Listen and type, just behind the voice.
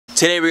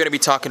Today we're going to be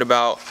talking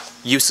about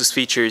useless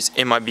features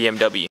in my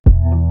BMW.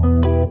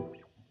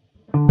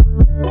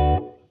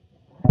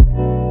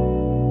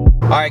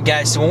 Alright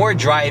guys, so when we're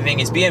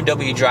driving as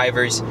BMW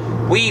drivers,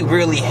 we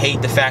really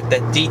hate the fact that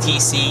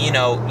DTC, you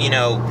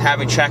know,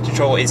 having traction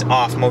control is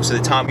off most of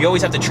the time. You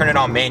always have to turn it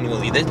on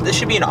manually. This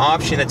should be an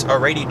option that's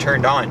already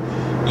turned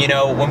on. You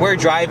know, when we're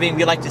driving,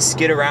 we like to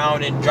skid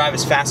around and drive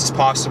as fast as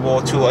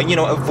possible to, you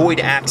know, avoid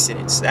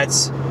accidents.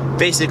 That's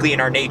basically in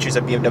our natures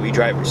of BMW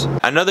drivers.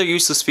 Another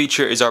useless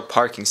feature is our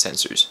parking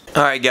sensors.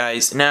 Alright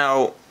guys,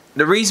 now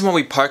the reason why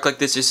we park like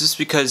this is just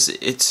because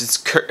it's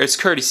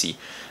courtesy.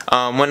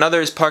 When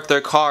others park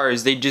their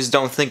cars, they just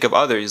don't think of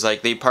others.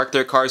 Like, they park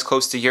their cars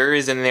close to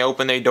yours and they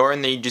open their door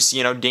and they just,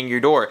 you know, ding your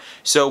door.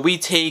 So we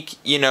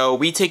take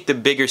the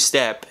bigger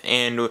step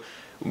and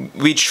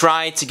we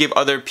try to give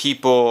other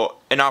people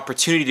an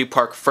opportunity to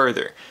park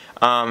further.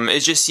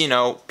 It's just, you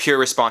know, pure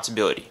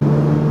responsibility.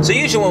 So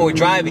usually when we're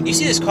driving, you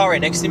see this car right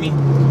next to me?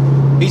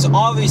 He's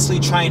obviously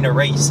trying to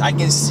race. I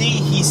can see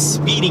he's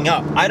speeding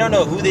up. I don't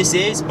know who this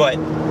is, but,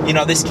 you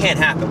know, this can't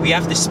happen. We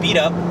have to speed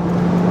up.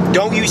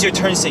 Don't use your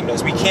turn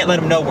signals. We can't let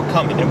them know we're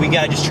coming, and we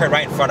gotta just turn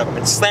right in front of them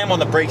and slam on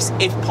the brakes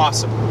if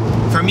possible.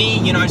 For me,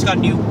 you know, I just got a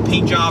new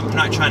paint job. I'm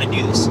not trying to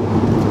do this,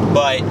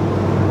 but,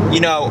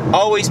 you know,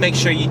 always make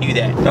sure you do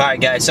that. All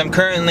right, guys. So I'm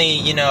currently,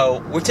 you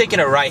know, we're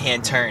taking a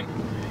right-hand turn.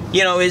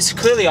 You know, it's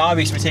clearly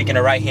obvious we're taking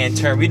a right-hand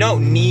turn. We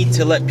don't need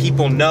to let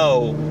people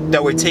know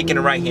that we're taking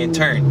a right-hand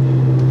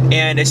turn.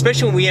 And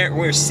especially when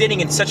we're sitting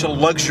in such a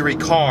luxury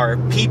car,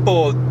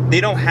 people, they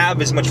don't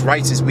have as much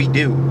rights as we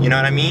do. You know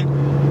what I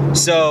mean?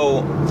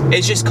 So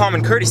it's just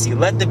common courtesy.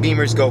 Let the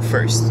Beamers go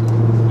first.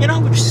 You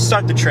know, just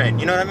start the trend.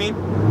 You know what I mean?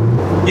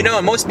 You know,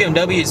 in most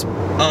BMWs,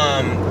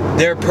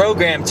 they're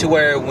programmed to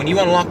where when you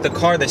unlock the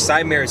car, the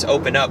side mirrors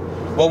open up.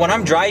 Well, when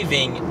I'm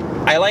driving,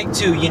 I like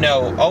to, you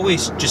know,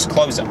 always just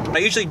close them. What I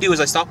usually do is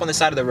I stop on the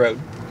side of the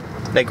road,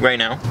 like right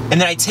now, and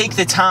then I take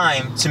the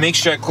time to make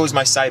sure I close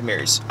my side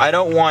mirrors. I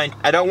don't want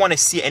to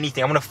see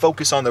anything. I want to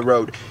focus on the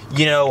road.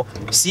 You know,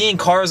 seeing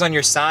cars on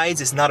your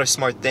sides is not a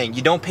smart thing.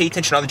 You don't pay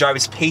attention to other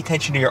drivers. Pay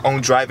attention to your own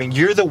driving.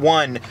 You're the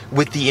one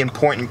with the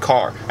important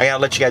car. I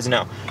gotta let you guys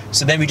know.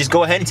 So then we just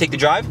go ahead and take the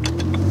drive.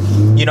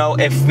 You know,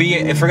 if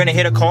we're gonna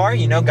hit a car,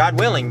 you know, God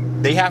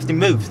willing, they have to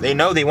move. They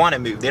know they want to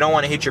move. They don't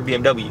want to hit your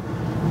BMW.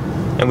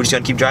 And we're just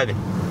gonna keep driving.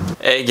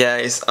 Hey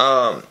guys,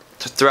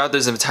 throughout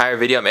this entire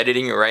video, I'm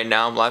editing it right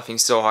now. I'm laughing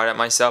so hard at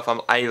myself.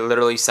 I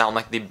literally sound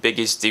like the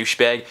biggest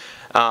douchebag.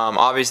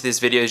 Obviously this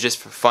video is just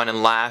for fun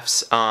and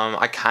laughs.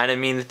 I kind of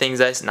mean the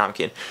things I say. No, I'm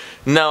kidding.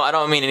 No, I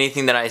don't mean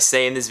anything that I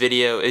say in this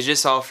video. It's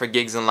just all for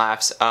gigs and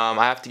laughs. I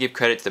have to give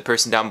credit to the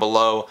person down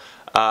below.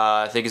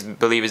 I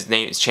believe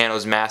his channel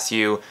is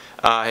Mathew.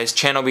 His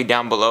channel will be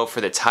down below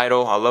for the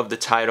title. I love the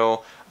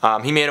title.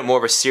 He made it more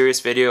of a serious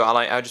video.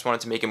 I just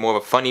wanted to make it more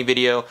of a funny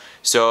video.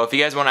 So if you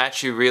guys want to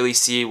actually really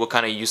see what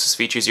kind of useless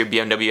features your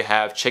BMW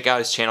have, check out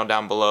his channel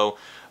down below.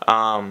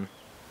 I'm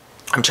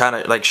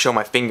trying to like show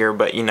my finger,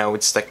 but you know,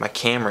 it's like my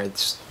camera.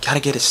 It's gotta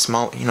get a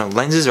small. You know,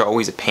 lenses are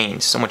always a pain.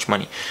 So much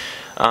money.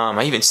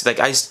 I even like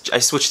I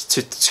switched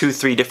to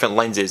 2-3 different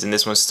lenses, and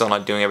this one's still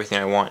not doing everything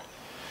I want.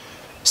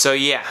 So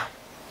yeah,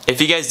 if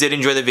you guys did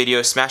enjoy the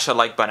video, smash that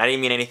like button. I didn't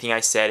mean anything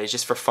I said. It's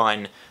just for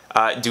fun.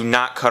 Do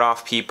not cut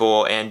off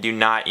people, and do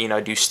not, you know,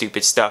 do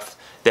stupid stuff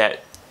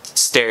that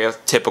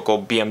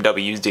stereotypical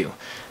BMWs do.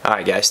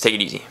 Alright guys, take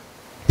it easy.